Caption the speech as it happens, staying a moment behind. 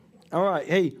All right.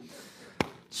 Hey,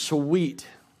 sweet.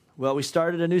 Well, we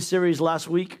started a new series last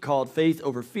week called Faith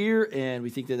Over Fear, and we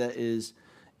think that that is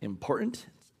important,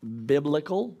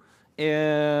 biblical,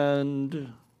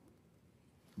 and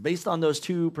based on those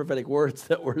two prophetic words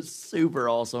that were super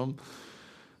awesome,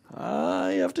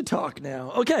 I have to talk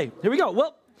now. Okay, here we go.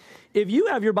 Well, if you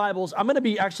have your Bibles, I'm going to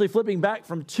be actually flipping back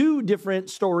from two different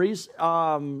stories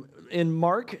in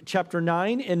Mark chapter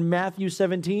 9 and Matthew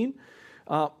 17.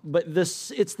 But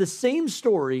it's the same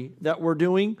story that we're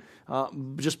doing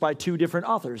just by two different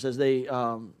authors as they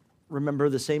remember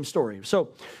the same story. So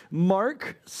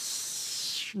Mark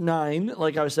 9,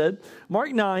 like I said,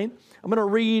 Mark 9, I'm going to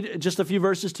read just a few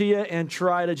verses to you and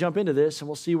try to jump into this, and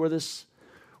we'll see where this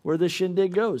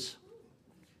shindig goes.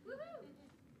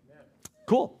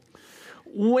 Cool.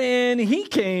 When he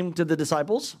came to the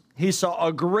disciples, he saw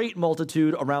a great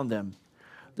multitude around them.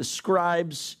 The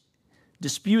scribes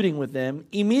disputing with them.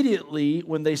 Immediately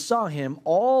when they saw him,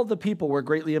 all the people were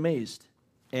greatly amazed,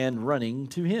 and running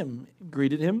to him,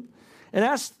 greeted him, and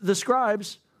asked the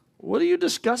scribes, "What are you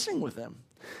discussing with them?"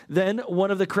 Then one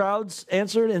of the crowds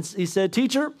answered, and he said,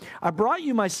 "Teacher, I brought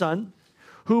you my son,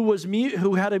 who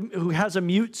has a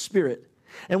mute spirit.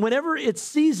 And whenever it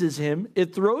seizes him,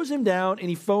 it throws him down, and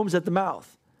he foams at the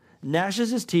mouth, gnashes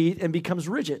his teeth, and becomes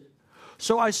rigid.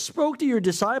 So I spoke to your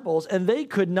disciples, and they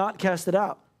could not cast it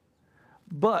out.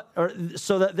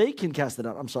 So that they can cast it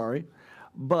out,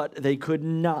 but they could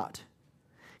not."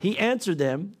 He answered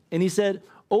them, and he said,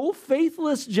 "O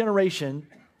faithless generation,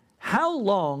 how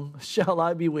long shall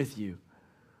I be with you?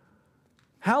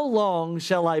 How long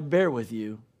shall I bear with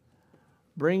you?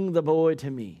 Bring the boy to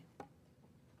me."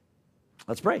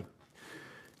 Let's pray.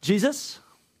 Jesus,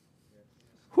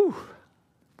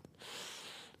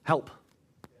 help.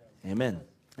 Amen.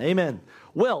 Amen.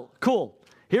 Well, cool.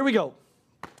 Here we go.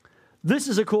 This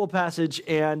is a cool passage,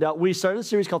 and we started a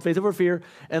series called Faith Over Fear,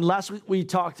 and last week we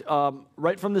talked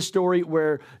right from the story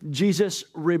where Jesus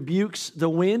rebukes the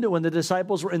wind when the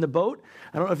disciples were in the boat.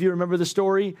 I don't know if you remember the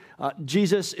story.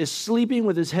 Jesus is sleeping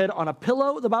with his head on a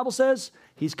pillow, the Bible says.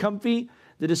 He's comfy.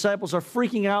 The disciples are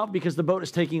freaking out because the boat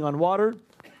is taking on water.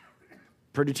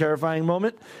 Pretty terrifying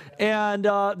moment. And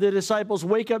the disciples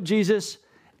wake up Jesus,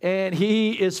 and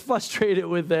he is frustrated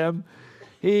with them.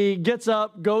 He gets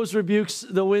up, goes, rebukes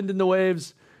the wind and the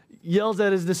waves, yells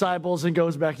at his disciples, and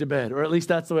goes back to bed. Or at least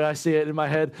that's the way I see it in my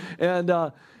head.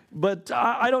 But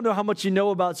I don't know how much you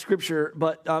know about Scripture,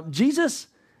 but Jesus,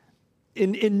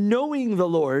 in knowing the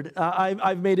Lord,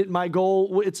 I've made it my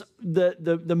goal. It's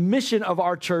the mission of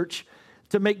our church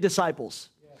to make disciples.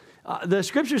 The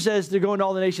Scripture says to go into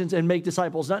all the nations and make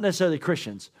disciples, not necessarily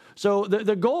Christians. So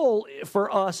the goal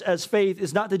for us as faith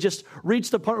is not to just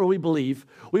reach the point where we believe.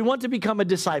 We want to become a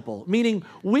disciple, meaning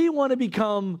we want to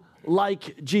become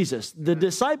like Jesus. The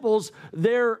disciples,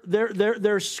 their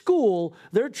school,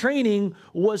 their training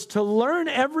was to learn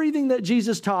everything that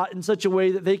Jesus taught in such a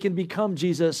way that they can become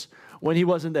Jesus when he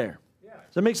wasn't there.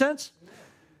 Does that make sense?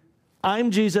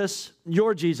 I'm Jesus,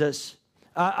 you're Jesus.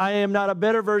 I am not a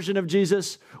better version of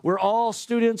Jesus. We're all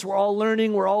students. We're all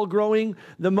learning. We're all growing.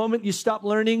 The moment you stop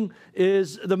learning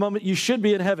is the moment you should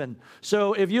be in heaven.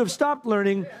 So if you have stopped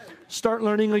learning, start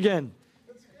learning again.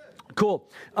 Cool.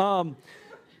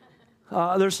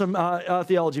 There's some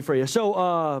theology for you.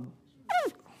 So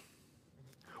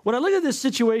when I look at this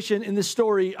situation in this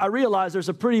story, I realize there's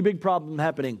a pretty big problem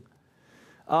happening.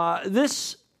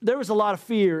 There was a lot of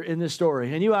fear in this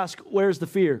story. And you ask, where's the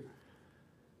fear?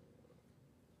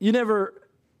 You never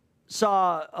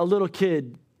saw a little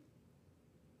kid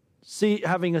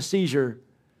having a seizure.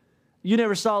 You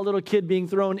never saw a little kid being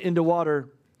thrown into water.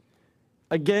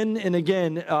 Again and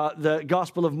again, the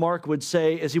Gospel of Mark would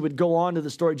say, as he would go on to the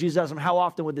story, Jesus asked him, how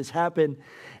often would this happen?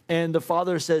 And the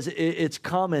father says it's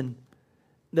common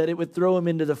that it would throw him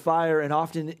into the fire and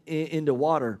often into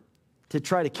water to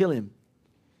try to kill him.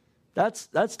 That's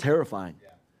terrifying.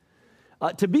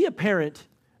 Yeah. To be a parent,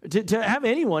 to have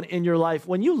anyone in your life,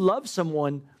 when you love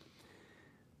someone,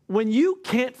 when you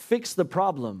can't fix the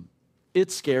problem,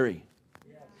 it's scary.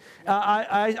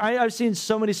 I've seen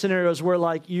so many scenarios where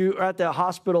like you're at the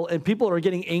hospital and people are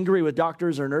getting angry with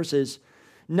doctors or nurses,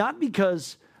 not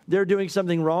because they're doing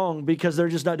something wrong, because they're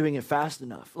just not doing it fast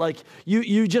enough. Like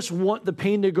you just want the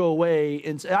pain to go away.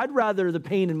 And I'd rather the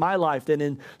pain in my life than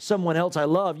in someone else I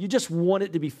love. You just want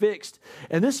it to be fixed.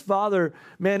 And this father,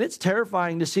 man, it's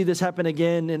terrifying to see this happen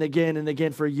again and again and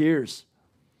again for years.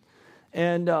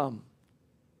 And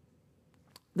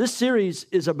this series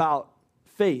is about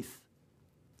faith.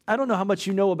 I don't know how much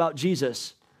you know about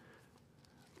Jesus,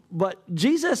 but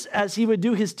Jesus, as he would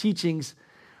do his teachings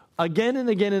again and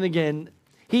again and again,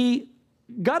 he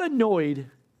got annoyed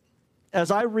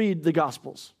as I read the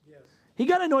Gospels, he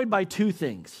got annoyed by two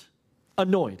things.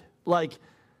 Annoyed, like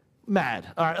mad.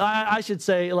 All right, I should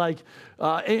say like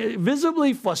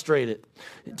visibly frustrated.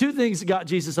 Two things got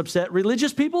Jesus upset.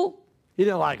 Religious people, he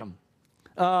didn't like them.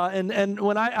 And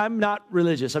when I'm not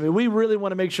religious, I mean, we really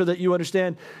want to make sure that you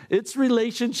understand it's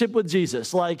relationship with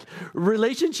Jesus. Like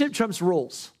relationship trumps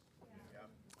rules.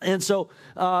 And so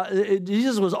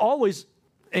Jesus was always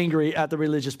angry at the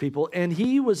religious people, and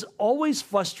he was always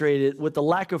frustrated with the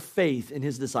lack of faith in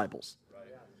his disciples.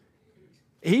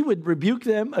 He would rebuke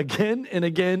them again and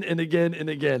again and again and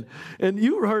again. And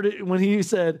you heard it when he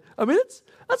said, I mean,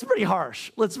 that's pretty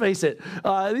harsh. Let's face it.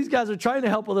 These guys are trying to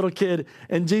help a little kid,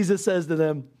 and Jesus says to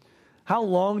them, how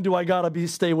long do I gotta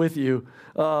stay with you?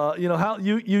 How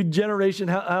you generation,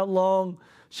 how long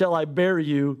shall I bear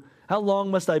you? How long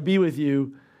must I be with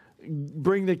you?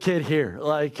 Bring the kid here.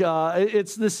 Like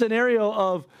it's the scenario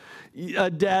of a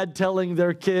dad telling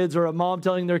their kids or a mom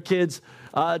telling their kids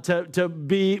to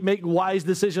make wise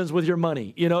decisions with your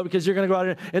money, because you're going to go out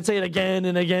here and say it again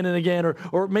and again and again,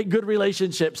 or make good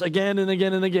relationships again and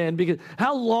again and again. Because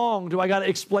how long do I got to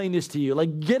explain this to you?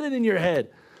 Like, get it in your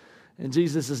head. And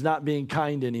Jesus is not being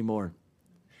kind anymore.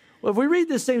 Well, if we read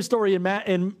this same story in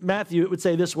Matthew, it would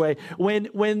say this way: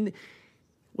 when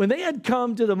they had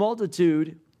come to the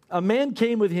multitude, a man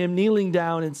came with him, kneeling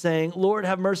down and saying, Lord,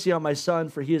 have mercy on my son,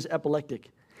 for he is epileptic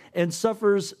and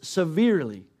suffers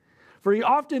severely. For he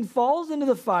often falls into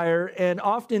the fire and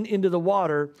often into the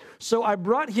water. So I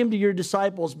brought him to your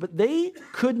disciples, but they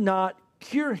could not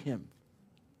cure him.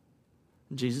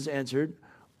 Jesus answered,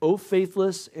 O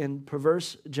faithless and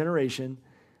perverse generation,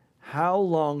 how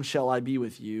long shall I be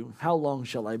with you? How long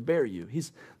shall I bear you?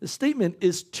 The statement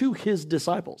is to his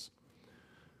disciples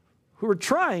who are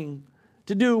trying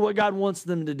to do what God wants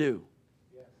them to do.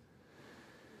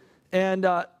 And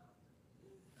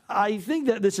I think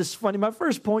that this is funny. My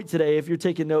first point today, if you're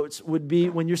taking notes, would be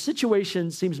when your situation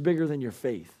seems bigger than your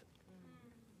faith.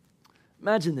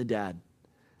 Imagine the dad.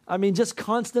 I mean, just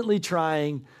constantly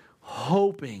trying,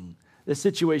 hoping the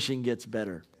situation gets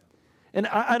better. And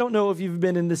I don't know if you've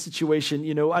been in this situation.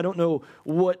 I don't know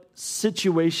what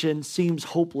situation seems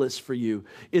hopeless for you.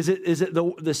 Is it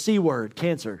the C word,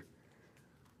 cancer?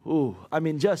 Ooh, I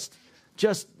mean, just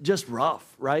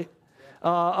rough, right?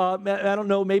 I don't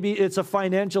know, maybe it's a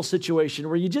financial situation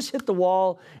where you just hit the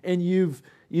wall and you've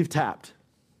tapped.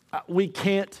 We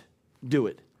can't do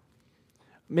it.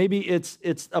 Maybe it's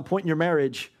a point in your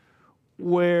marriage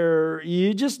where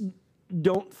you just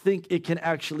don't think it can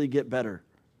actually get better.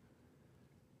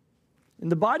 In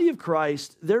the body of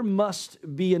Christ, there must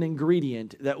be an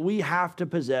ingredient that we have to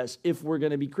possess if we're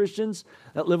going to be Christians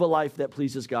that live a life that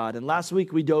pleases God. And last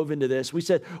week we dove into this. We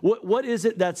said, what is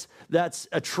it that's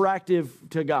attractive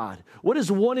to God? What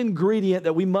is one ingredient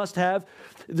that we must have?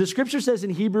 The scripture says in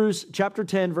Hebrews chapter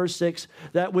 10, verse 6,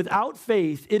 that without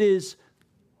faith, it is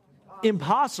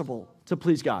impossible to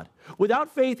please God.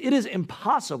 Without faith, it is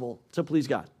impossible to please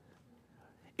God.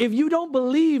 If you don't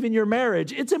believe in your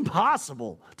marriage, it's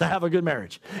impossible to have a good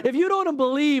marriage. If you don't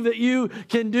believe that you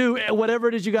can do whatever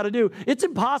it is you got to do, it's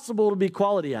impossible to be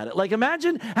quality at it. Like,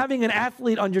 imagine having an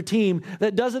athlete on your team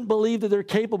that doesn't believe that they're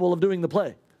capable of doing the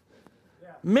play.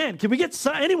 Man, can we get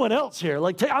anyone else here?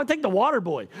 Like, I'll take the water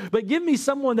boy, but give me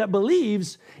someone that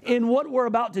believes in what we're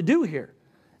about to do here.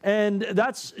 And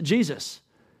that's Jesus.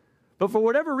 But for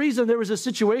whatever reason, there was a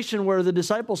situation where the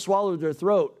disciples swallowed their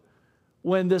throat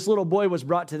when this little boy was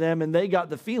brought to them, and they got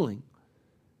the feeling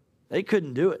they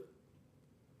couldn't do it.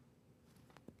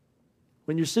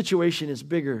 When your situation is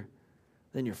bigger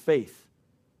than your faith,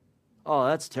 oh,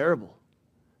 that's terrible.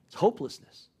 It's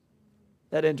hopelessness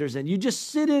that enters in. You just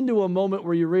sit into a moment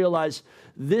where you realize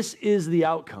this is the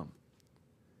outcome.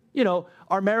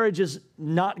 Our marriage is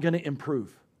not going to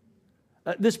improve.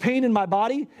 This pain in my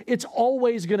body, it's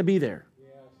always going to be there.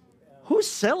 Who's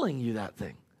selling you that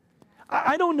thing?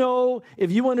 I don't know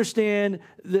if you understand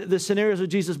the scenarios of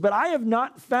Jesus, but I have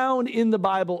not found in the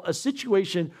Bible a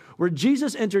situation where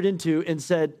Jesus entered into and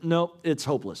said, no, it's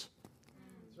hopeless.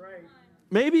 That's right.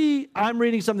 Maybe I'm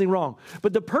reading something wrong,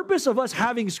 but the purpose of us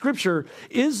having Scripture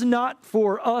is not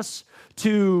for us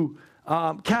to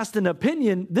cast an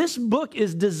opinion. This book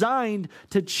is designed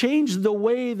to change the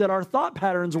way that our thought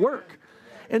patterns work.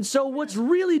 And so what's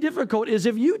really difficult is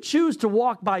if you choose to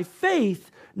walk by faith,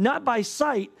 not by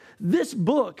sight, this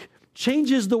book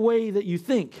changes the way that you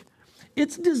think.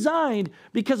 It's designed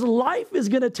because life is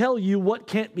going to tell you what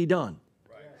can't be done.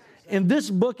 And this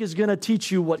book is going to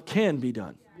teach you what can be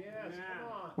done.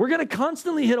 We're going to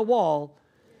constantly hit a wall,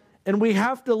 and we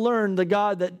have to learn the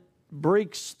God that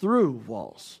breaks through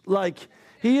walls. Like,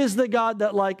 He is the God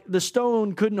that, like, the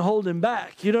stone couldn't hold him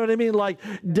back. You know what I mean? Like,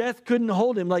 death couldn't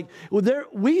hold him. Like,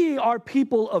 we are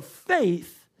people of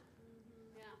faith.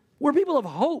 We're people of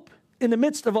hope in the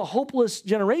midst of a hopeless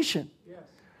generation.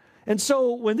 And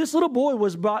so when this little boy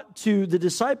was brought to the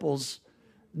disciples,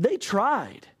 they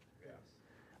tried.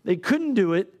 They couldn't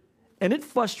do it, and it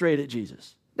frustrated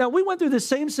Jesus. Now, we went through the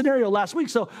same scenario last week,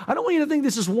 so I don't want you to think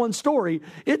this is one story.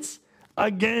 It's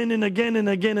again and again and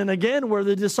again and again where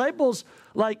the disciples,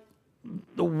 like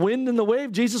the wind and the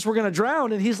wave, Jesus were going to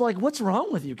drown, and he's like, what's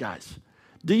wrong with you guys?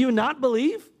 Do you not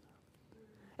believe?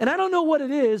 And I don't know what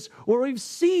it is where we've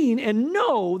seen and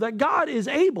know that God is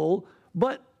able,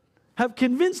 but have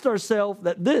convinced ourselves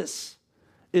that this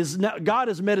is not, God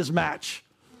has met his match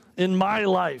in my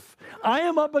life. I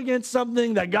am up against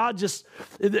something that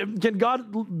can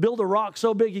God build a rock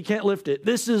so big he can't lift it?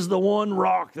 This is the one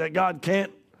rock that God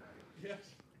can't. Yes.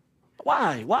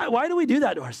 Why? Why do we do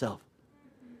that to ourselves?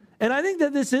 And I think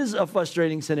that this is a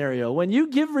frustrating scenario. When you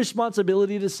give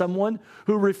responsibility to someone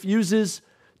who refuses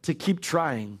to keep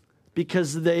trying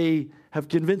because they have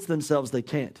convinced themselves they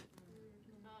can't.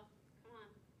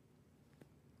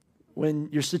 When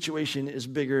your situation is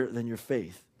bigger than your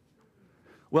faith.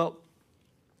 Well,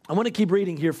 I want to keep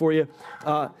reading here for you.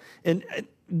 I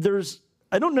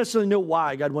don't necessarily know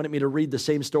why God wanted me to read the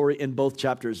same story in both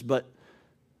chapters, but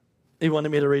he wanted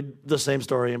me to read the same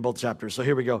story in both chapters. So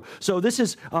here we go. So this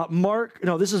is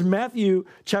this is Matthew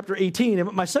chapter 18.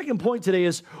 And my second point today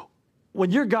is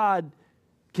when your God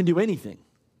can do anything.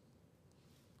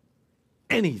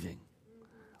 Anything.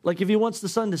 Like if he wants the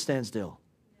sun to stand still,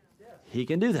 he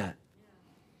can do that.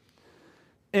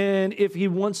 And if he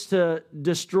wants to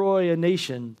destroy a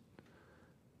nation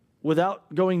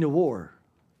without going to war,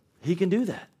 he can do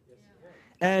that.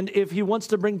 And if he wants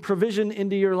to bring provision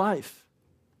into your life,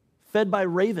 fed by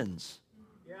ravens,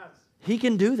 he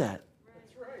can do that.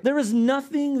 There is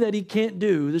nothing that he can't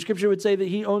do. The scripture would say that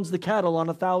he owns the cattle on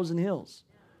 1,000 hills.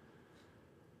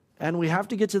 And we have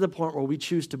to get to the point where we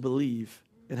choose to believe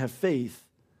and have faith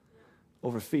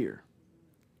over fear.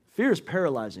 Fear is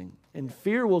paralyzing, and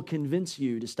fear will convince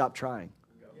you to stop trying.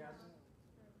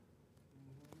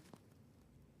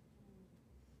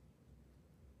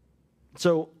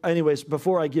 So, anyways,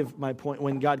 before I give my point,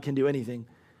 when God can do anything,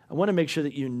 I want to make sure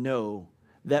that you know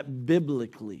that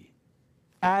biblically,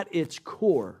 at its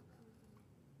core,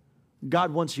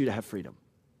 God wants you to have freedom.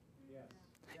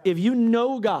 If you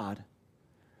know God,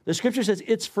 the scripture says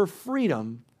it's for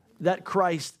freedom that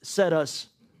Christ set us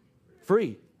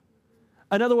free.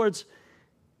 In other words,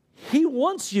 he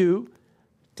wants you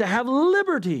to have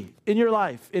liberty in your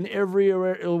life. In every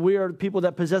area, we are people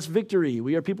that possess victory.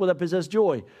 We are people that possess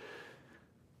joy.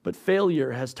 But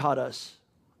failure has taught us,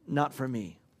 not for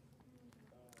me.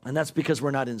 And that's because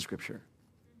we're not in Scripture.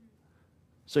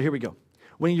 So here we go.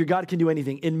 When your God can do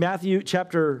anything. In Matthew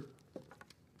chapter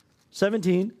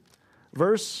 17,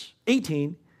 verse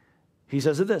 18, he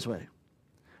says it this way.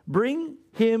 Bring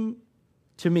him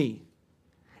to me.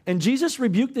 And Jesus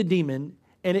rebuked the demon,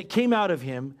 and it came out of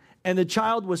him, and the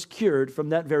child was cured from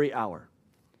that very hour.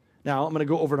 Now, I'm going to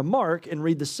go over to Mark and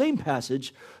read the same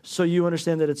passage so you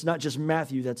understand that it's not just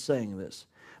Matthew that's saying this.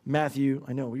 Matthew,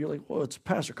 I know, you're like, well, it's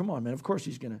Pastor. Come on, man. Of course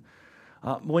he's going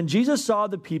to. When Jesus saw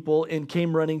the people and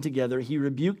came running together, he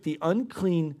rebuked the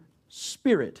unclean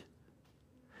spirit.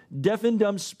 Deaf and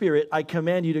dumb spirit, I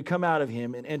command you to come out of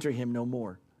him and enter him no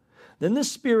more. Then the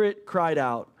spirit cried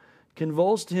out,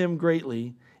 convulsed him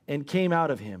greatly, and came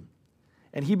out of him.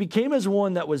 And he became as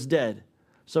one that was dead.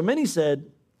 So many said,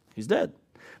 he's dead.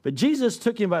 But Jesus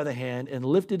took him by the hand and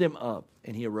lifted him up,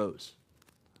 and he arose.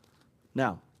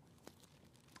 Now,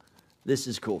 this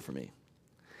is cool for me.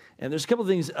 And there's a couple of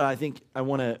things I think I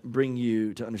want to bring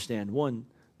you to understand. One,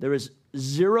 there is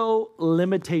zero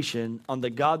limitation on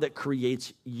the God that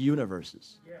creates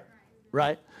universes. Yeah.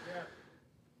 Right? Yeah.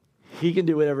 He can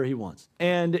do whatever he wants.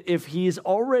 And if he's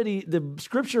already, the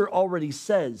scripture already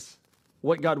says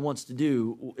what God wants to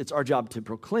do, it's our job to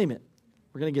proclaim it.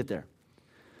 We're going to get there.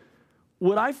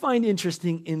 What I find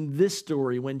interesting in this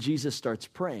story when Jesus starts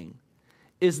praying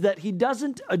is that he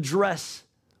doesn't address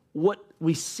what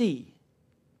we see.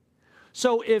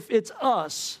 So if it's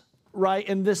us, right,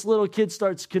 and this little kid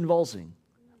starts convulsing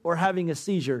or having a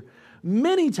seizure,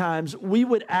 many times we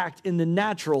would act in the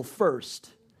natural first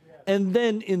and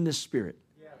then in the spirit.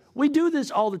 We do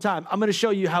this all the time. I'm going to show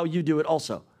you how you do it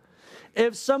also.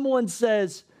 If someone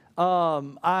says,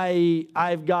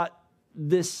 I've got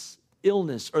this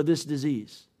illness or this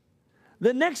disease,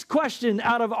 the next question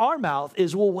out of our mouth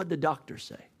is, well, what did the doctor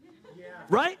say? Yeah.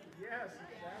 Right? Yes.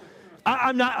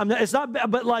 I'm not, it's not bad,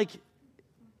 but like,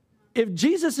 if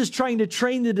Jesus is trying to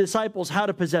train the disciples how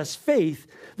to possess faith,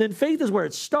 then faith is where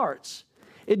it starts.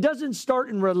 It doesn't start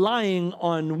in relying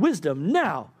on wisdom.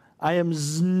 Now, I am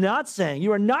not saying,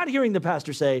 you are not hearing the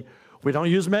pastor say, we don't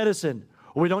use medicine,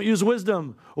 or we don't use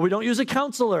wisdom, or we don't use a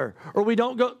counselor, or we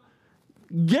don't go.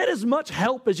 Get as much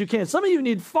help as you can. Some of you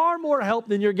need far more help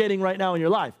than you're getting right now in your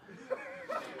life.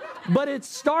 But it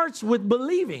starts with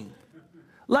believing.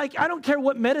 Like, I don't care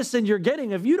what medicine you're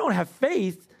getting. If you don't have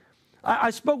faith, I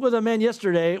spoke with a man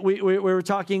yesterday. We were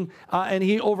talking, and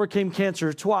he overcame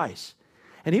cancer twice.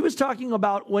 And he was talking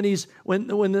about when the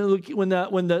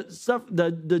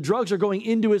drugs are going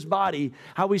into his body,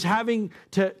 how he's having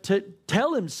to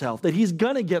tell himself that he's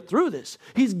gonna get through this.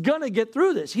 He's gonna get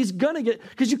through this. He's gonna get,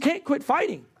 because you can't quit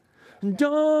fighting.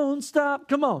 Don't stop.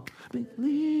 Come on.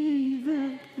 Believe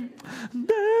it.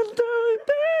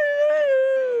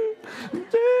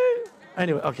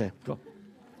 Anyway, okay, go.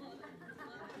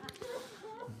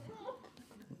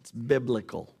 It's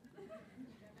biblical.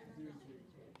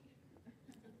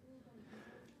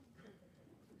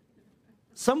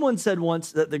 Someone said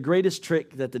once that the greatest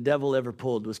trick that the devil ever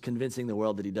pulled was convincing the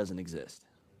world that he doesn't exist.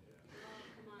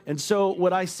 And so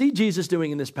what I see Jesus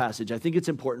doing in this passage, I think it's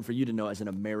important for you to know as an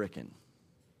American,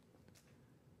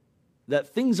 that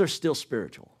things are still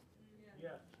spiritual.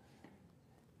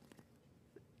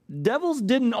 Devils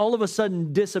didn't all of a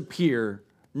sudden disappear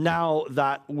now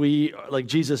that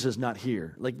Jesus is not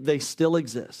here. Like, they still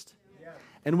exist.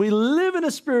 And we live in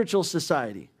a spiritual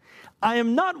society. I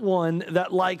am not one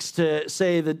that likes to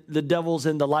say that the devil's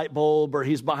in the light bulb or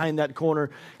he's behind that corner,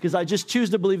 because I just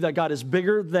choose to believe that God is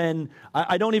bigger than,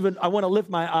 I want to lift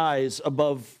my eyes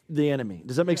above the enemy.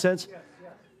 Does that make sense? Yes.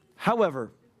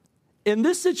 However, in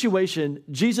this situation,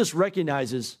 Jesus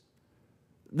recognizes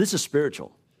this is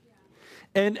spiritual.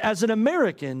 And as an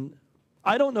American,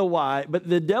 I don't know why, but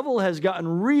the devil has gotten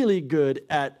really good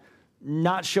at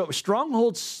not showing.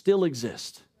 Strongholds still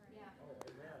exist.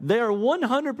 They are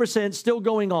 100% still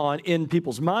going on in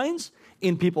people's minds,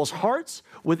 in people's hearts,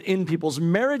 within people's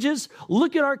marriages.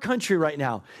 Look at our country right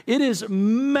now. It is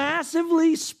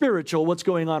massively spiritual what's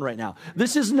going on right now.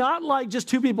 This is not like just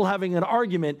two people having an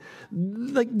argument.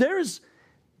 Like, there's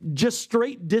just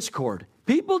straight discord.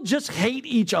 People just hate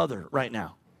each other right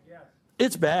now.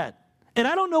 It's bad. And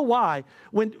I don't know why,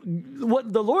 when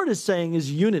what the Lord is saying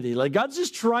is unity. Like, God's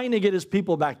just trying to get his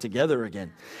people back together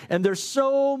again. And there's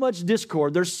so much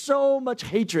discord. There's so much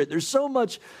hatred. There's so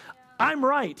much I'm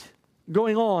right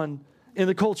going on in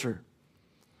the culture.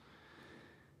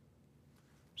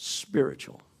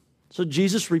 Spiritual. So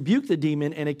Jesus rebuked the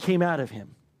demon and it came out of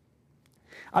him.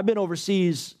 I've been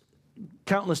overseas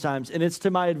countless times, and it's to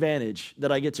my advantage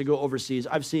that I get to go overseas.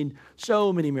 I've seen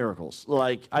so many miracles.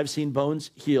 Like, I've seen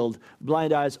bones healed,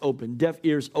 blind eyes open, deaf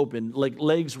ears open, like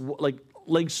legs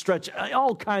stretch,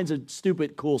 all kinds of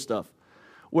stupid, cool stuff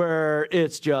where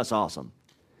it's just awesome.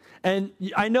 And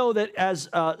I know that as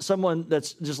someone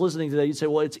that's just listening to that, you'd say,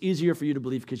 well, it's easier for you to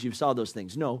believe because you saw those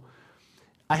things. No,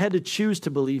 I had to choose to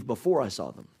believe before I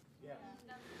saw them. Yeah.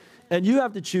 And you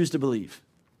have to choose to believe.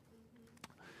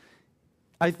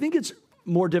 I think it's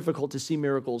more difficult to see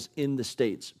miracles in the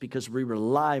States because we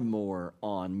rely more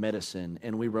on medicine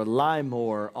and we rely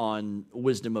more on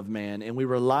wisdom of man and we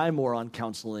rely more on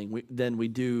counseling than we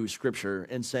do Scripture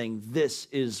and saying this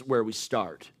is where we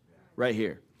start, right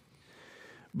here.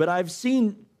 But I've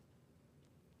seen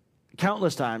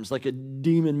countless times like a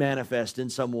demon manifest in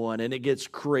someone and it gets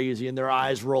crazy and their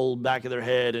eyes roll back of their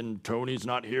head and Tony's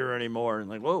not here anymore. And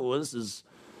like, whoa, this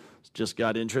just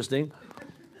got interesting.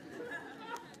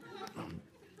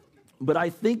 But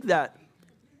I think that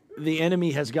the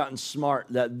enemy has gotten smart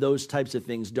that those types of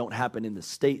things don't happen in the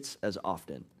States as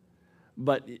often.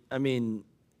 But, I mean,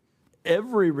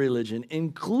 every religion,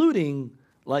 including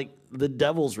like the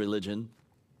devil's religion,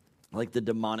 like the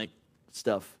demonic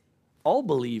stuff, all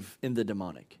believe in the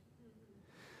demonic.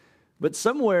 But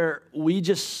somewhere we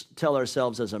just tell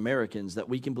ourselves as Americans that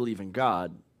we can believe in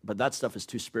God, but that stuff is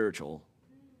too spiritual.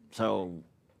 So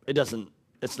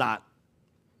it's not.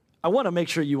 I want to make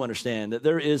sure you understand that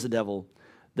there is a devil.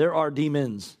 There are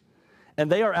demons.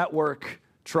 And they are at work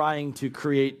trying to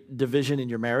create division in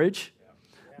your marriage.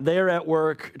 They are at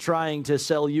work trying to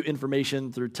sell you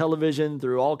information through television,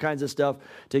 through all kinds of stuff,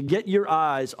 to get your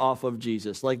eyes off of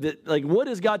Jesus. Like what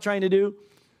is God trying to do?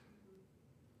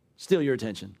 Steal your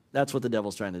attention. That's what the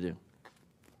devil's trying to do.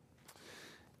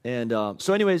 And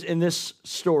so anyways, in this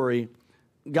story,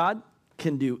 God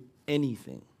can do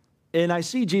anything. And I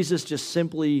see Jesus just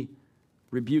simply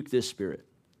rebuke this spirit.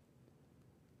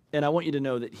 And I want you to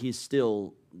know that he's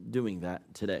still doing that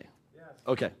today. Yes.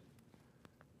 Okay.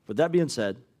 With that being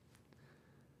said,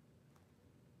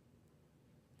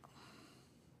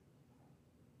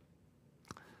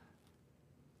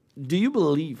 do you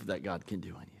believe that God can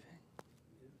do anything?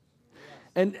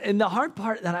 And the hard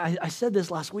part, that I said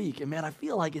this last week, and man, I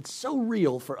feel like it's so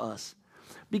real for us,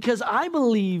 because I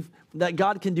believe that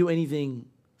God can do anything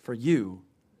for you,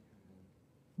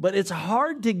 but it's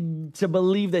hard to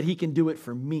believe that he can do it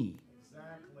for me.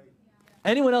 Exactly.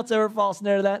 Anyone else ever fall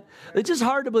snare to that? It's just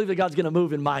hard to believe that God's going to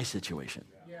move in my situation.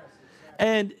 Yes, exactly.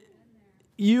 And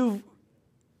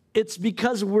it's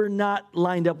because we're not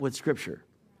lined up with Scripture.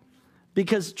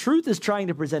 Because truth is trying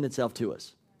to present itself to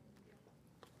us.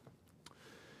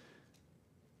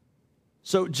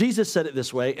 So Jesus said it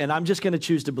this way, and I'm just going to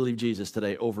choose to believe Jesus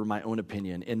today over my own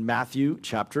opinion. In Matthew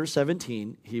chapter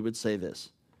 17, he would say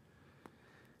this: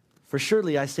 "For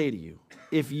surely I say to you,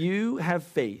 if you have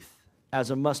faith as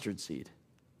a mustard seed,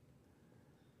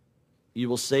 you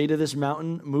will say to this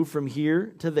mountain, move from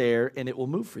here to there, and it will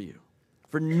move for you.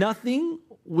 For nothing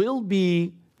will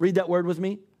be," read that word with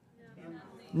me,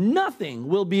 nothing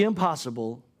will be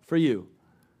impossible for you.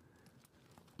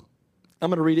 I'm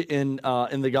going to read it in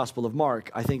the Gospel of Mark.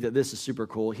 I think that this is super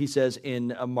cool. He says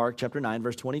in Mark chapter 9,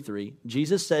 verse 23,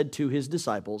 Jesus said to his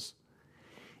disciples,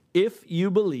 "If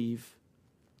you believe,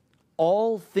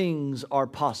 all things are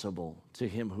possible to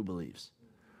him who believes."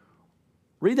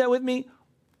 Read that with me.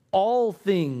 All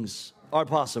things are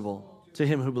possible to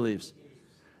him who believes.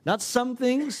 Not some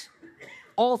things,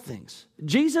 all things.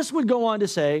 Jesus would go on to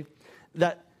say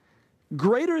that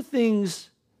greater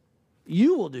things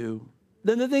you will do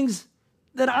than the things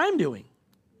that I'm doing.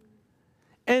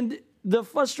 And the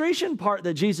frustration part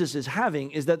that Jesus is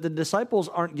having is that the disciples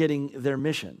aren't getting their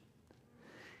mission.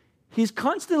 He's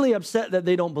constantly upset that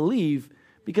they don't believe,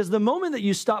 because the moment that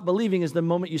you stop believing is the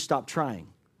moment you stop trying.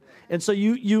 And so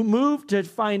you move to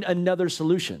find another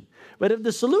solution. But if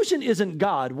the solution isn't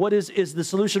God, what is the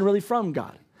solution really from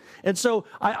God? And so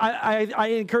I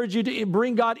encourage you to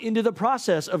bring God into the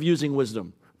process of using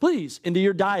wisdom. Please, into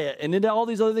your diet and into all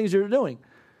these other things you're doing.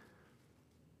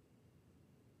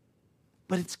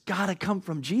 But it's got to come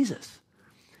from Jesus.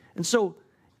 And so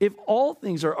if all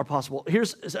things are possible,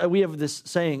 we have this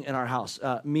saying in our house.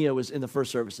 Mia was in the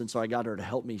first service, and so I got her to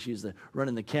help me. She's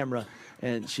running the camera,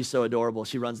 and she's so adorable.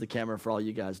 She runs the camera for all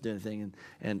you guys doing the thing,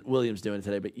 and William's doing it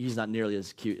today, but he's not nearly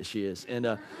as cute as she is.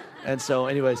 And so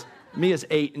anyways, Mia's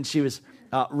 8, and she was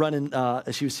running,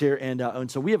 she was here,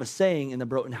 and so we have a saying in the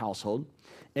Broton household,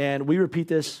 and we repeat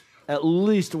this at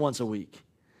least once a week,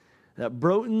 that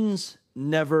Brotons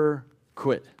never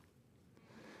quit.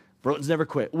 Broton's never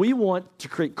quit. We want to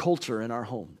create culture in our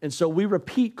home. And so we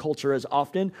repeat culture as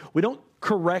often. We don't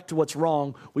correct what's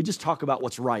wrong. We just talk about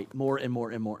what's right more and more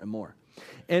and more and more.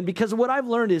 And because what I've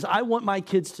learned is I want my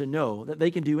kids to know that they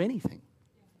can do anything.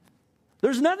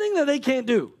 There's nothing that they can't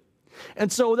do.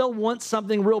 And so they'll want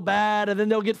something real bad, and then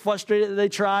they'll get frustrated that they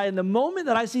try. And the moment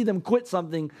that I see them quit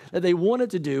something that they wanted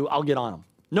to do, I'll get on them.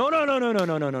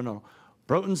 No.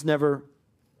 Broton's never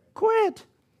quit.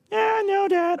 Yeah, no,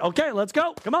 Dad. Okay, let's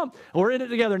go. Come on. We're in it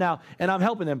together now, and I'm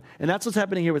helping them. And that's what's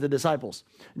happening here with the disciples.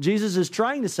 Jesus is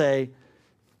trying to say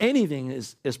anything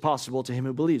is possible to him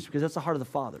who believes, because that's the heart of the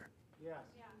Father. Yeah.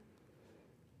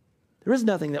 There is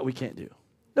nothing that we can't do.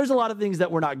 There's a lot of things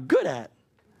that we're not good at,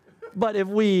 but if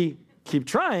we keep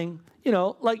trying,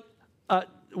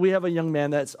 we have a young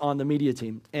man that's on the media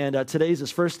team, and today's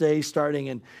his first day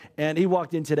starting, and he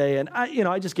walked in today, and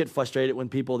I just get frustrated when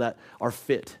people that are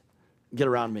fit get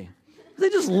around me. They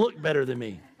just look better than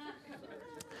me.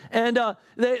 And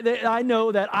I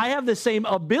know that I have the same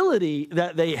ability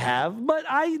that they have, but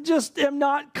I just am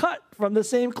not cut from the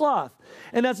same cloth.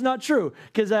 And that's not true,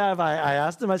 because I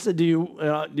asked him, I said, do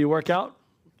you work out?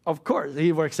 Of course,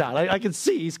 he works out. I can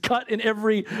see he's cut in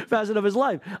every facet of his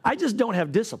life. I just don't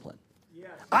have discipline. Yes.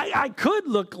 I could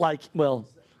look like,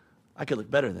 I could look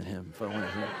better than him if I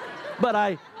wanted to. But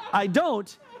I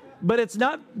don't. But it's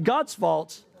not God's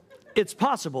fault. It's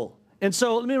possible. And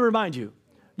so let me remind you,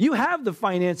 you have the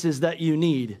finances that you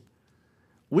need.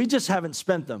 We just haven't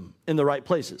spent them in the right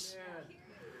places.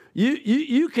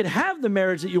 You could have the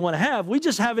marriage that you want to have. We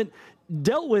just haven't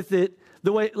dealt with it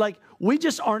the way, we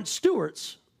just aren't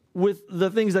stewards with the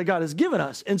things that God has given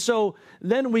us. And so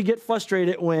then we get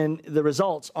frustrated when the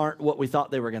results aren't what we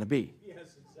thought they were going to be. Yes,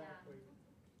 exactly.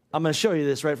 I'm going to show you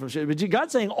this right from Scripture. But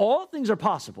God's saying all things are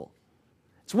possible.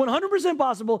 It's 100%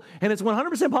 possible, and it's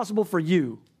 100% possible for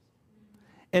you.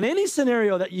 In any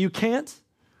scenario that you can't,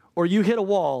 or you hit a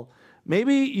wall,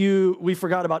 maybe we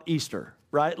forgot about Easter,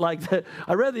 right?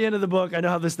 I read the end of the book. I know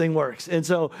how this thing works. And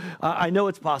so I know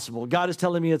it's possible. God is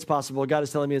telling me it's possible. God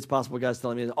is telling me it's possible. God is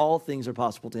telling me that all things are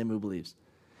possible to him who believes.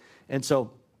 And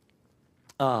so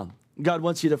God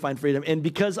wants you to find freedom. And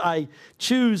because I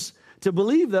choose to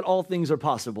believe that all things are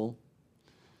possible,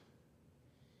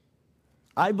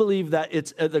 I believe that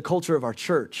it's the culture of our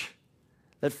church,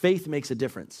 that faith makes a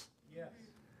difference. Yes.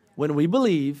 When we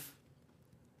believe,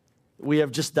 we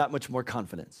have just that much more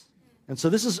confidence. And so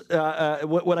this is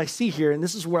what I see here, and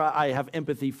this is where I have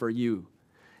empathy for you,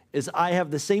 is I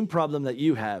have the same problem that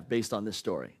you have based on this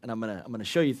story. And I'm gonna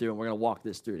show you through, and we're going to walk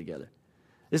this through together.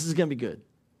 This is going to be good.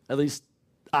 At least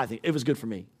I think it was good for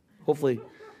me. Hopefully.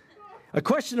 A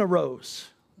question arose.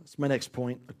 That's my next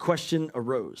point. A question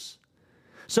arose.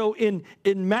 So in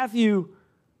Matthew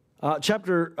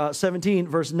chapter 17,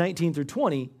 verse 19 through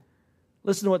 20,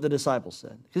 listen to what the disciples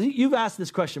said. Because you've asked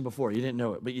this question before. You didn't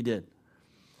know it, but you did.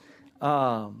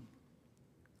 What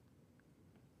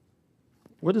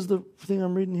is the thing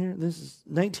I'm reading here? This is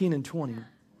 19 and 20.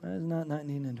 That is not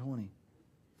 19 and 20.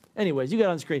 Anyways, you got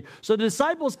it on the screen. So the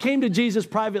disciples came to Jesus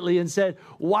privately and said,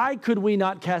 why could we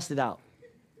not cast it out?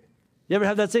 You ever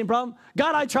have that same problem?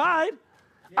 God, I tried.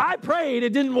 Yeah. I prayed.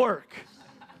 It didn't work.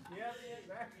 Yeah,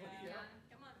 exactly. Yeah.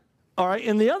 All right.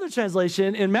 In the other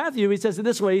translation, in Matthew, he says it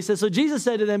this way. He says, so Jesus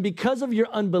said to them, because of your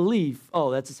unbelief. Oh,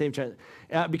 that's the same translation.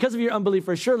 Because of your unbelief,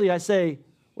 for surely I say,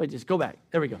 wait, just go back.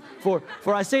 There we go.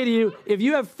 For I say to you, if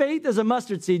you have faith as a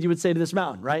mustard seed, you would say to this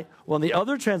mountain, right? Well, in the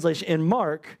other translation, in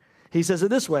Mark, he says it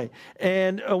this way.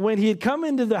 And when he had come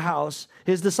into the house,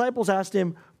 his disciples asked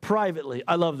him privately.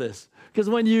 I love this. Because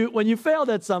when you failed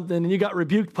at something and you got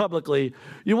rebuked publicly,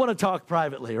 you want to talk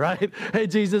privately, right? Hey,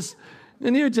 Jesus,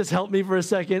 can you just help me for a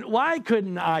second? Why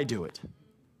couldn't I do it?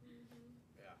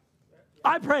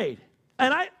 I prayed.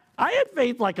 And I had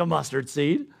faith like a mustard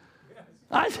seed.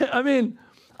 I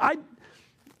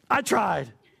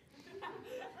tried.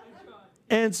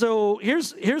 And so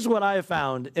here's what I have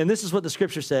found, and this is what the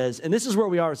scripture says, and this is where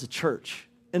we are as a church.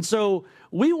 And so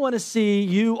we want to see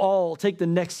you all take the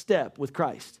next step with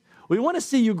Christ. We want to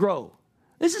see you grow.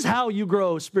 This is how you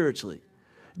grow spiritually.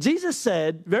 Jesus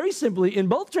said, very simply, in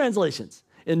both translations,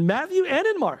 in Matthew and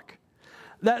in Mark,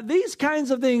 that these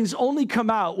kinds of things only come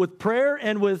out with prayer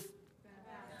and with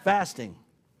fasting.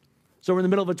 So we're in the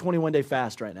middle of a 21-day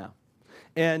fast right now.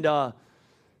 And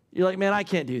you're like, man, I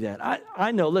can't do that.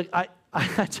 I know, look, I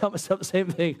tell myself the same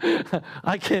thing.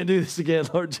 I can't do this again,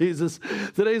 Lord Jesus.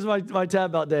 Today's my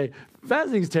tap out day.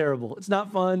 Fasting's terrible. It's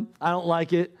not fun. I don't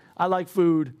like it. I like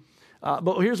food.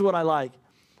 But here's what I like.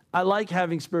 I like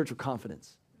having spiritual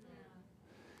confidence.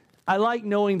 I like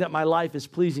knowing that my life is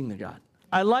pleasing to God.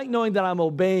 I like knowing that I'm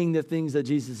obeying the things that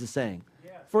Jesus is saying.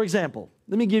 For example,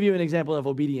 let me give you an example of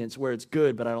obedience where it's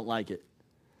good, but I don't like it.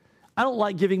 I don't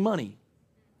like giving money,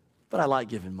 but I like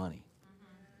giving money.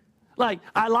 Like,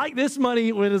 I like this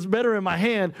money when it's better in my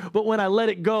hand, but when I let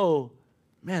it go,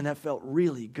 man, that felt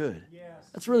really good. Yes.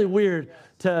 That's really weird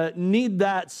to need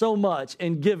that so much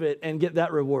and give it and get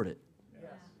that rewarded.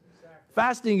 Yes. Exactly.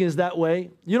 Fasting is that way.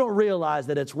 You don't realize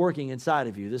that it's working inside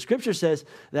of you. The scripture says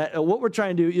that what we're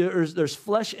trying to do, there's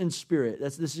flesh and spirit.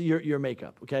 This is your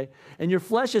makeup, okay? And your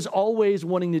flesh is always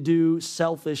wanting to do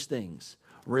selfish things.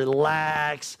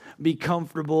 Relax, be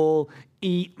comfortable,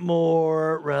 eat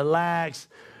more, relax.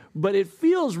 But it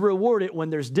feels rewarded when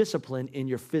there's discipline in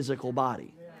your physical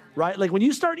body, right? Like when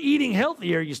you start eating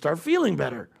healthier, you start feeling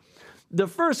better. The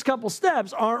first couple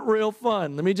steps aren't real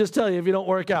fun. Let me just tell you, if you don't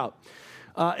work out.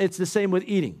 It's the same with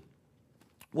eating.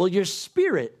 Well, your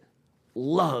spirit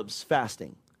loves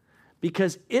fasting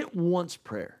because it wants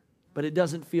prayer, but it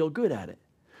doesn't feel good at it.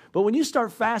 But when you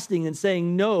start fasting and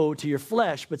saying no to your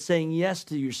flesh, but saying yes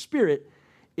to your spirit,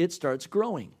 it starts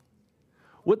growing.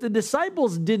 What the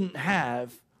disciples didn't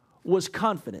have was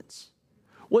confidence.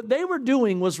 What they were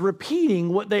doing was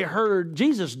repeating what they heard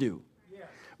Jesus do. Yes.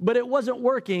 But it wasn't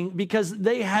working because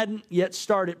they hadn't yet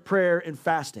started prayer and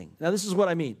fasting. Now, this is what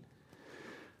I mean.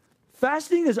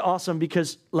 Fasting is awesome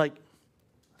because, all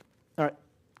right,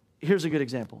 here's a good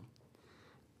example.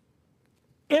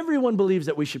 Everyone believes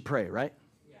that we should pray, right?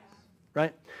 Yes.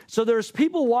 Right? So there's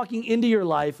people walking into your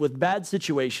life with bad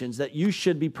situations that you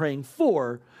should be praying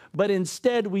for, but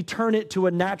instead we turn it to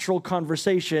a natural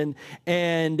conversation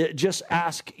and just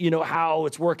ask, how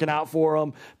it's working out for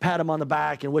them, pat them on the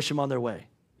back and wish them on their way,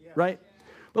 right?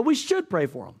 But we should pray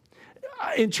for them.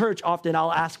 In church, often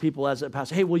I'll ask people as a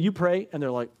pastor, hey, will you pray? And they're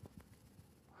like,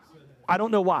 I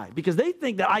don't know why, because they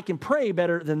think that I can pray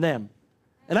better than them.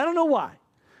 And I don't know why,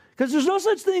 because there's no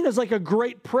such thing as like a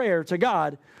great prayer to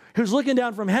God who's looking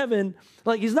down from heaven.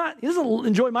 Like he doesn't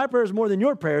enjoy my prayers more than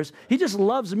your prayers. He just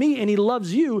loves me and he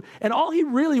loves you. And all he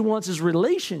really wants is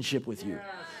relationship with you.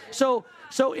 So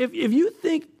if you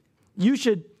think you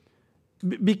should,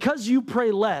 because you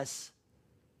pray less,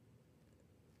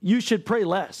 you should pray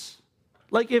less.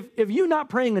 Like if you not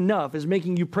praying enough is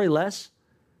making you pray less,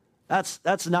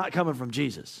 that's not coming from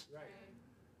Jesus.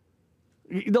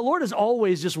 The Lord is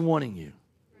always just wanting you.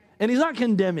 And he's not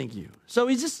condemning you. So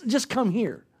he's just come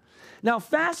here. Now,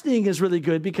 fasting is really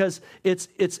good because it's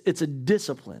a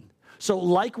discipline. So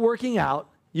like working out,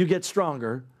 you get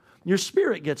stronger, your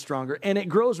spirit gets stronger, and it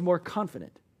grows more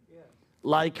confident. Yeah.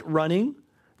 Like running,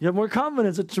 you have more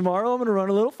confidence that tomorrow I'm going to run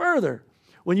a little further.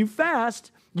 When you fast,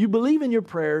 you believe in your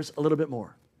prayers a little bit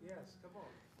more. Yes, come on.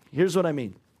 Here's what I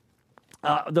mean.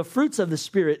 The fruits of the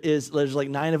Spirit there's like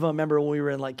 9 of them. Remember when we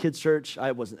were in like kids' church?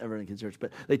 I wasn't ever in kids' church,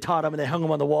 but they taught them and they hung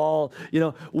them on the wall.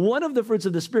 One of the fruits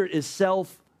of the Spirit is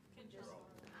self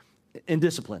and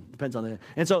discipline. Depends on the.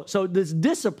 And so this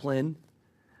discipline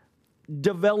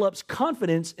develops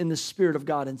confidence in the Spirit of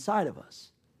God inside of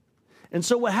us. And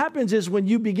so what happens is when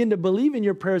you begin to believe in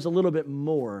your prayers a little bit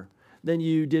more than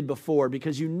you did before,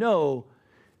 because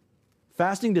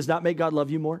fasting does not make God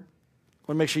love you more. I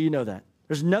want to make sure you know that.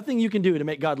 There's nothing you can do to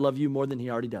make God love you more than he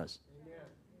already does. Amen.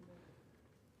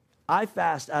 I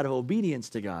fast out of obedience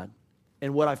to God,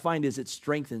 and what I find is it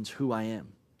strengthens who I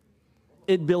am.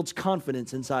 It builds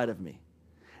confidence inside of me.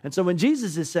 And so when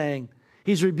Jesus is saying,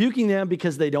 he's rebuking them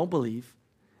because they don't believe,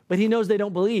 but he knows they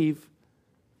don't believe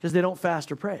because they don't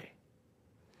fast or pray.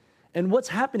 And what's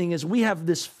happening is we have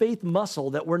this faith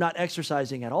muscle that we're not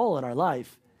exercising at all in our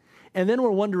life, and then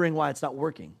we're wondering why it's not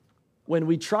working when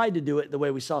we tried to do it the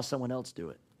way we saw someone else do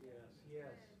it. Yes, yes.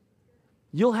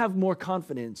 You'll have more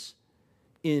confidence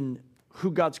in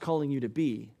who God's calling you to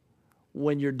be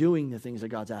when you're doing the things that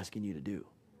God's asking you to do.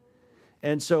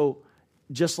 And so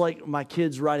just like my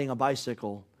kids riding a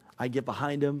bicycle, I get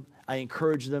behind them, I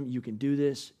encourage them, you can do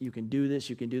this, you can do this,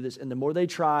 you can do this. And the more they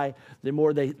try, the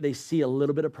more they see a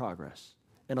little bit of progress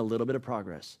and a little bit of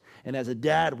progress. And as a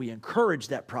dad, we encourage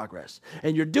that progress.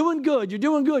 And you're doing good, you're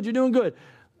doing good, you're doing good.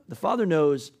 The Father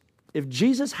knows if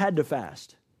Jesus had to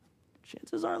fast,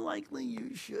 chances are likely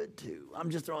you should too. I'm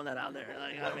just throwing that out there.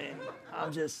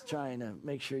 I'm just trying to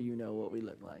make sure you know what we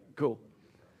look like. Cool.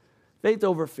 Faith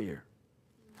over fear.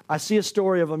 I see a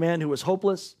story of a man who was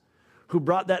hopeless, who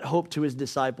brought that hope to his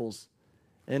disciples,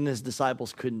 and his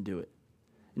disciples couldn't do it.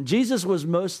 And Jesus was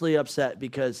mostly upset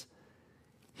because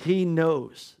he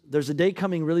knows there's a day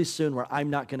coming really soon where I'm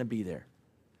not going to be there.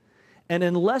 And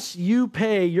unless you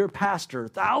pay your pastor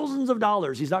thousands of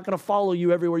dollars, he's not going to follow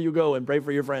you everywhere you go and pray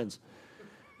for your friends.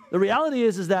 The reality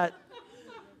is that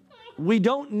we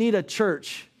don't need a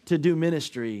church to do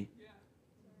ministry.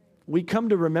 We come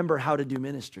to remember how to do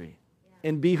ministry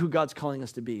and be who God's calling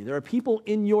us to be. There are people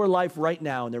in your life right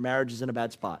now and their marriage is in a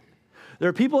bad spot. There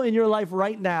are people in your life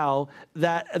right now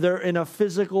that they're in a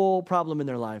physical problem in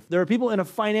their life. There are people in a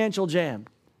financial jam.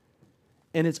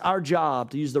 And it's our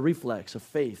job to use the reflex of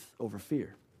faith over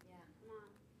fear. Yeah.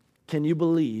 Can you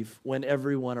believe when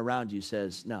everyone around you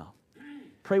says no?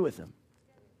 Pray with them.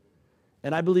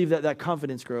 And I believe that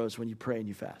confidence grows when you pray and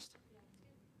you fast.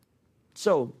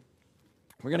 So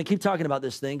we're going to keep talking about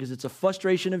this thing because it's a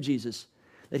frustration of Jesus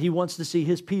that he wants to see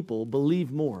his people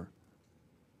believe more.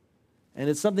 And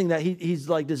it's something that he's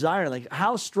like desiring. Like,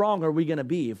 how strong are we going to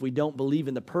be if we don't believe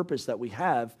in the purpose that we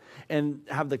have and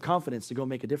have the confidence to go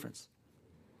make a difference?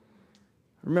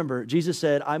 Remember, Jesus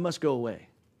said, I must go away,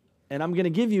 and I'm going to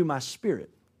give you my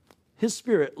Spirit. His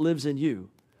Spirit lives in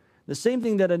you. The same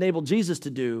thing that enabled Jesus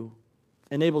to do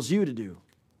enables you to do,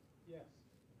 yes.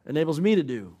 Enables me to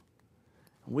do.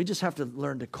 And we just have to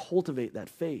learn to cultivate that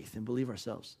faith and believe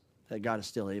ourselves that God is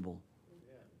still able.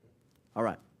 Yeah. All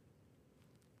right.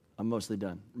 I'm mostly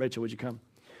done. Rachel, would you come?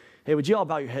 Hey, would you all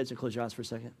bow your heads and close your eyes for a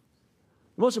second?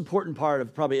 The most important part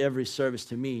of probably every service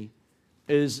to me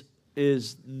is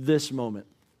this moment.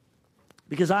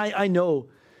 Because I know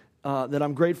that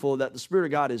I'm grateful that the Spirit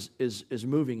of God is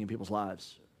moving in people's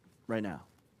lives right now.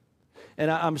 And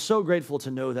I'm so grateful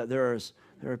to know that there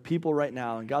are people right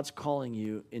now, and God's calling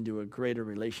you into a greater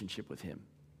relationship with him.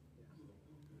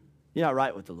 You're not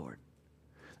right with the Lord.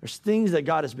 There's things that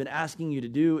God has been asking you to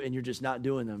do, and you're just not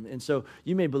doing them. And so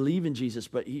you may believe in Jesus,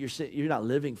 but you're not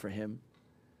living for him.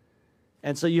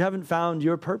 And so you haven't found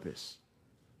your purpose.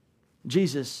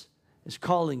 Jesus is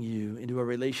calling you into a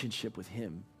relationship with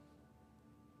him.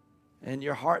 And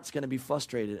your heart's going to be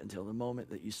frustrated until the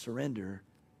moment that you surrender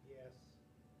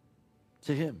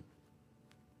to him.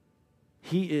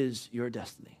 He is your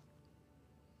destiny.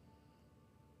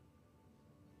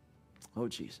 Oh,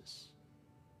 Jesus.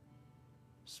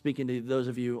 Speaking to those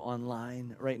of you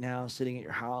online right now, sitting at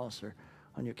your house or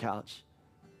on your couch.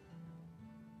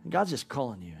 And God's just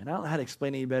calling you. And I don't know how to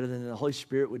explain it any better than the Holy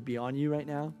Spirit would be on you right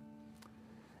now.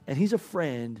 And he's a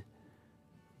friend.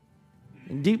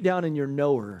 And deep down in your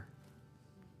knower,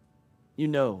 you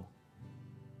know,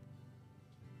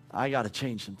 I got to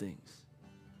change some things.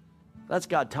 That's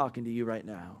God talking to you right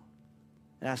now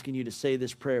and asking you to say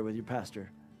this prayer with your pastor.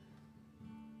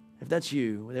 If that's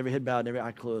you, with every head bowed and every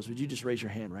eye closed, would you just raise your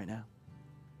hand right now?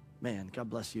 Man, God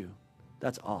bless you.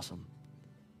 That's awesome.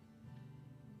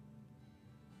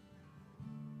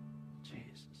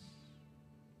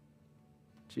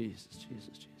 Jesus,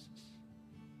 Jesus, Jesus.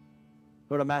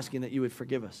 Lord, I'm asking that you would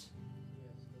forgive us.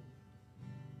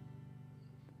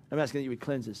 I'm asking that you would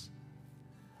cleanse us.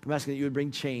 I'm asking that you would bring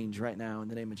change right now in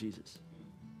the name of Jesus.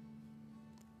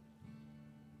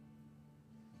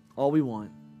 All we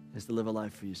want is to live a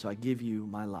life for you. So I give you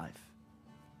my life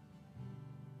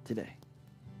today.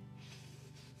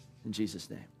 In Jesus'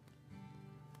 name.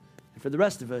 And for the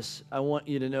rest of us, I want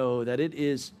you to know that it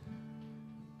is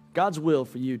God's will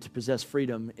for you to possess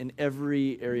freedom in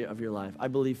every area of your life. I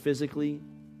believe physically,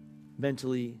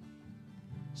 mentally,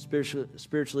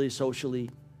 spiritually, socially.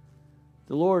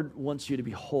 The Lord wants you to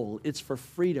be whole. It's for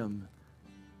freedom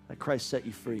that Christ set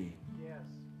you free. Yes.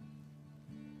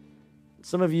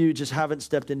 Some of you just haven't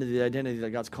stepped into the identity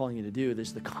that God's calling you to do.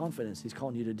 There's the confidence He's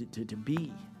calling you to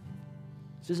be.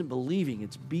 This isn't believing,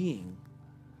 it's being.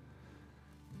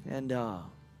 And,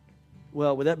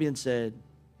 well, with that being said,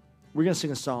 we're going to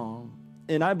sing a song,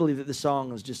 and I believe that this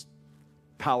song is just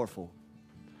powerful.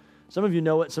 Some of you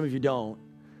know it, some of you don't.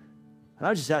 And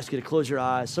I would just ask you to close your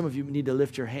eyes. Some of you need to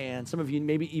lift your hand. Some of you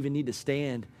maybe even need to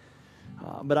stand.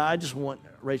 But I just want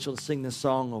Rachel to sing this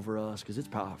song over us because it's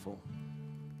powerful.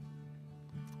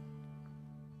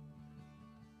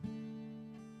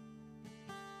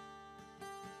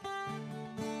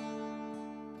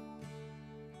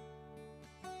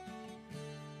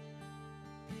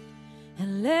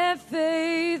 And let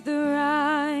faith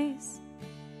arise.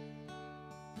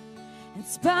 In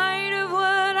spite of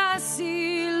what I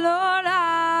see, Lord,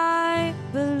 I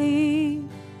believe.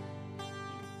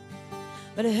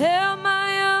 But help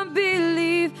my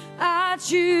unbelief, I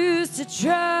choose to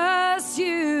trust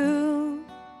you.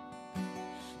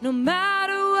 No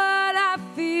matter what I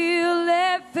feel,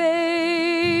 let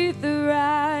faith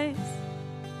arise.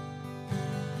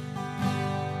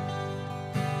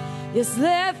 Yes,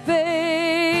 let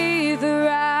faith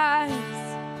arise.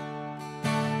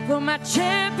 For my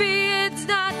champion's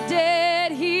not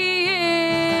dead, he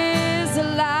is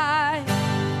alive.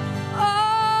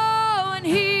 Oh, and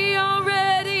he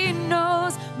already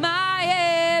knows my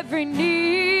every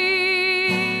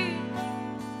need.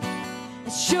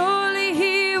 And surely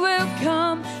he will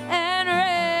come and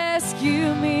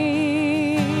rescue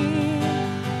me.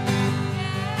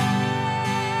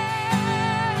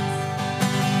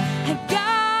 And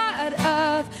God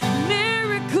of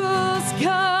miracles,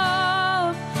 come.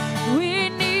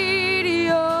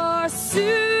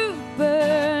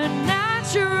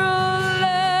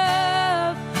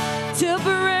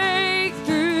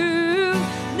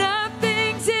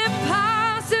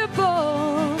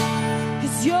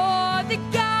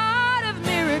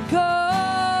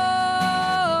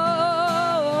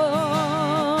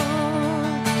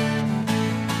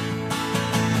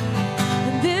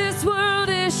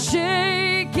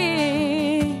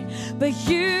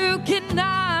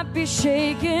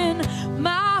 Shaken, my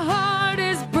heart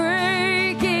is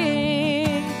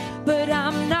breaking, but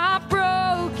I'm not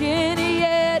broken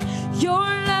yet. Your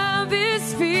love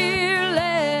is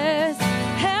fearless.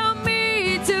 Help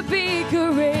me to be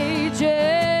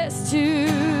courageous too.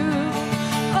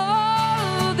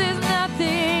 Oh, there's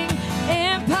nothing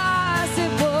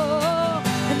impossible,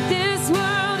 and this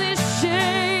world is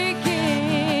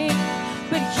shaking,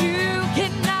 but you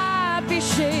cannot be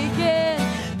shaken.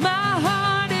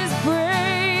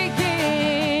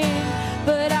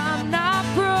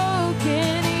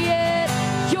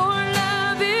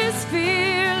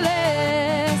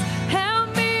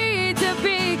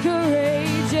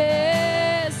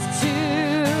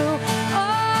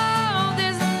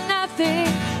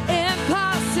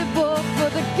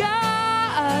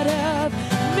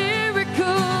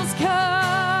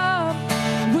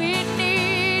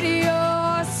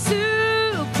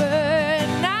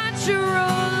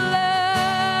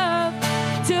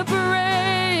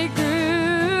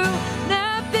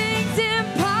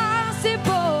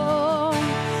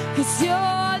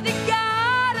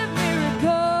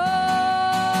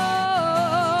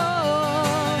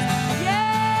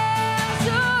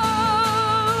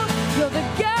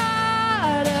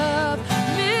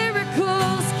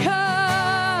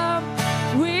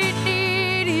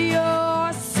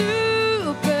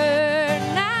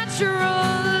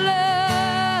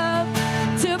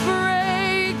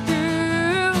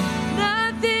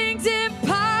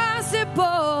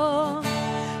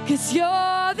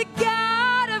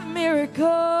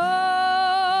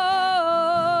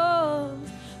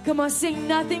 Come on, sing,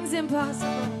 nothing's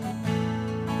impossible.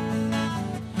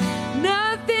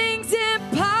 Nothing's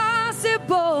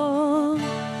impossible.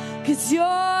 'cause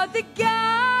you're the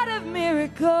God of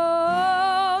miracles.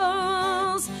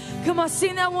 Come on,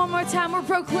 sing that one more time. We're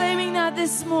proclaiming that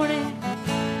this morning.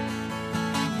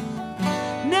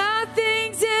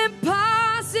 Nothing's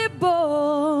impossible,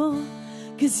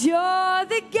 'cause you're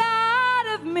the God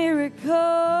of miracles.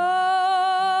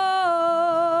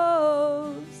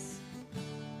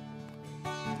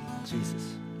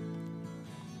 Jesus.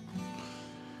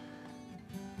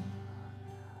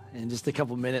 In just a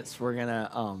couple minutes, we're going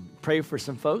to pray for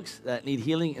some folks that need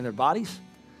healing in their bodies.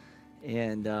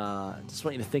 And just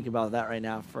want you to think about that right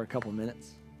now for a couple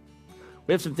minutes.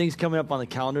 We have some things coming up on the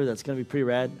calendar that's going to be pretty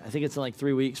rad. I think it's in like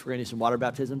 3 weeks. We're going to do some water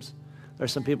baptisms.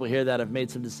 There's some people here that have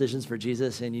made some decisions for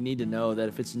Jesus, and you need to know that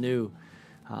if it's new,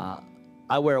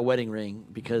 I wear a wedding ring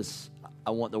because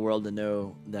I want the world to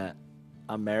know that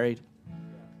I'm married.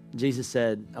 Jesus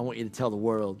said, I want you to tell the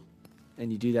world,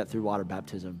 and you do that through water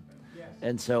baptism. Yes.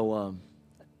 And so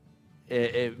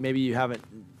maybe you haven't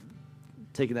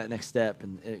taken that next step,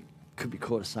 and it could be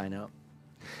cool to sign up.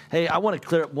 Hey, I want to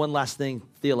clear up one last thing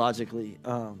theologically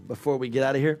before we get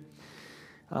out of here.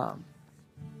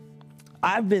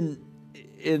 I've been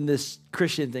in this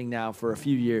Christian thing now for a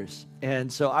few years,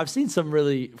 and so I've seen some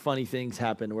really funny things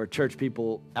happen where church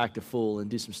people act a fool and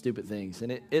do some stupid things,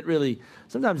 and it really,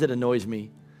 sometimes it annoys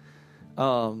me.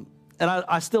 And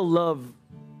I still love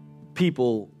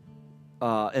people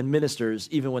and ministers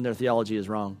even when their theology is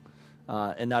wrong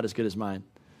and not as good as mine.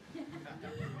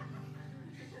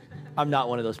 I'm not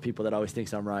one of those people that always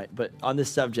thinks I'm right, but on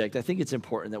this subject, I think it's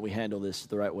important that we handle this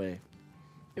the right way.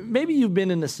 Maybe you've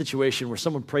been in a situation where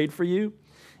someone prayed for you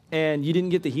and you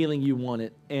didn't get the healing you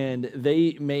wanted, and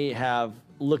they may have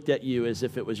looked at you as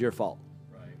if it was your fault.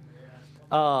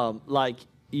 Right. Like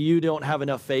you don't have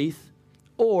enough faith,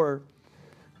 or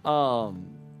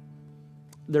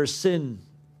there's sin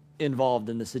involved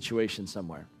in the situation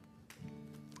somewhere.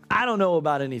 I don't know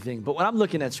about anything, but when I'm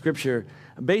looking at Scripture,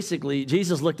 basically,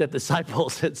 Jesus looked at the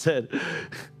disciples and said,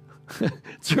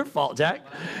 it's your fault, Jack.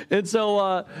 And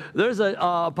so there's a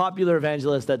popular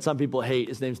evangelist that some people hate.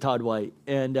 His name's Todd White.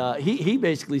 And he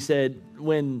basically said,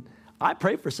 when I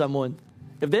pray for someone,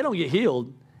 if they don't get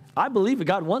healed, I believe that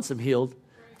God wants them healed.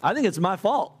 I think it's my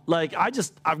fault. Like,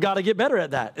 I've got to get better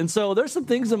at that. And so there's some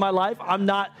things in my life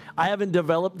I haven't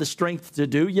developed the strength to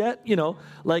do yet. You know,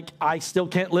 like I still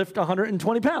can't lift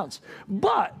 120 pounds.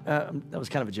 But, that was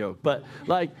kind of a joke. But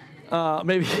like,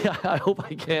 maybe, I hope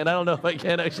I can. I don't know if I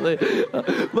can actually.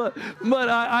 but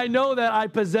I know that I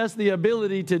possess the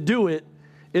ability to do it.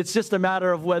 It's just a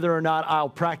matter of whether or not I'll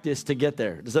practice to get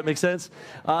there. Does that make sense?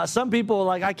 Some people are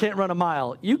like, I can't run a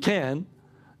mile. You can.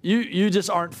 You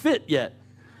just aren't fit yet.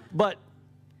 But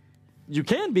you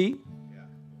can be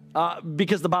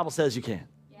because the Bible says you can.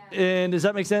 Yeah. And does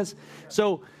that make sense? Yeah.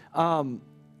 So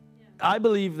I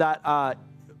believe that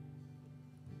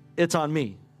it's on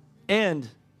me and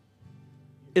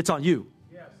it's on you.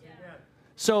 Yes. Yeah.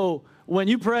 So when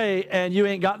you pray and you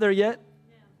ain't got there yet,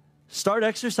 start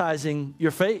exercising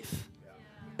your faith. Yeah.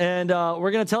 And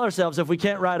we're going to tell ourselves, if we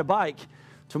can't ride a bike,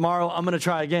 tomorrow I'm going to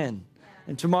try again. Yeah.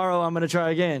 And tomorrow I'm going to try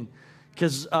again.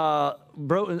 Because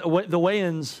Broton, the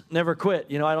Wayans never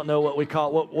quit. You know, I don't know what we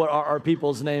call, what are our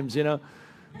people's names, you know.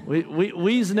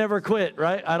 We's never quit,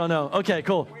 right? I don't know. Okay,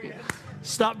 cool.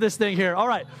 Stop this thing here. All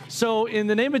right. So in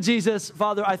the name of Jesus,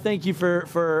 Father, I thank you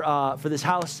for this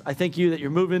house. I thank you that you're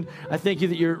moving. I thank you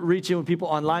that you're reaching with people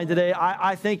online today.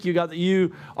 I thank you, God, that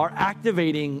you are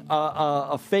activating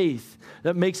a faith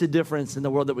that makes a difference in the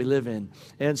world that we live in.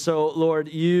 And so, Lord,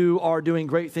 you are doing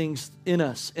great things in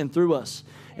us and through us.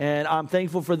 And I'm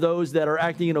thankful for those that are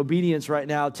acting in obedience right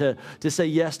now to say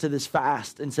yes to this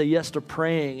fast and say yes to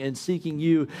praying and seeking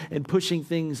you and pushing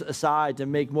things aside to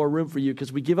make more room for you,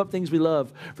 because we give up things we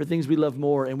love for things we love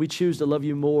more, and we choose to love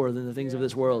you more than the things of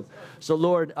this world. So,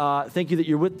 Lord, thank you that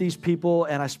you're with these people,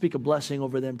 and I speak a blessing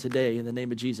over them today in the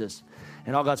name of Jesus.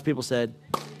 And all God's people said,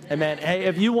 amen. Hey,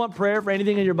 if you want prayer for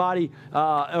anything in your body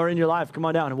or in your life, come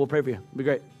on down and we'll pray for you. It'll be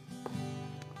great.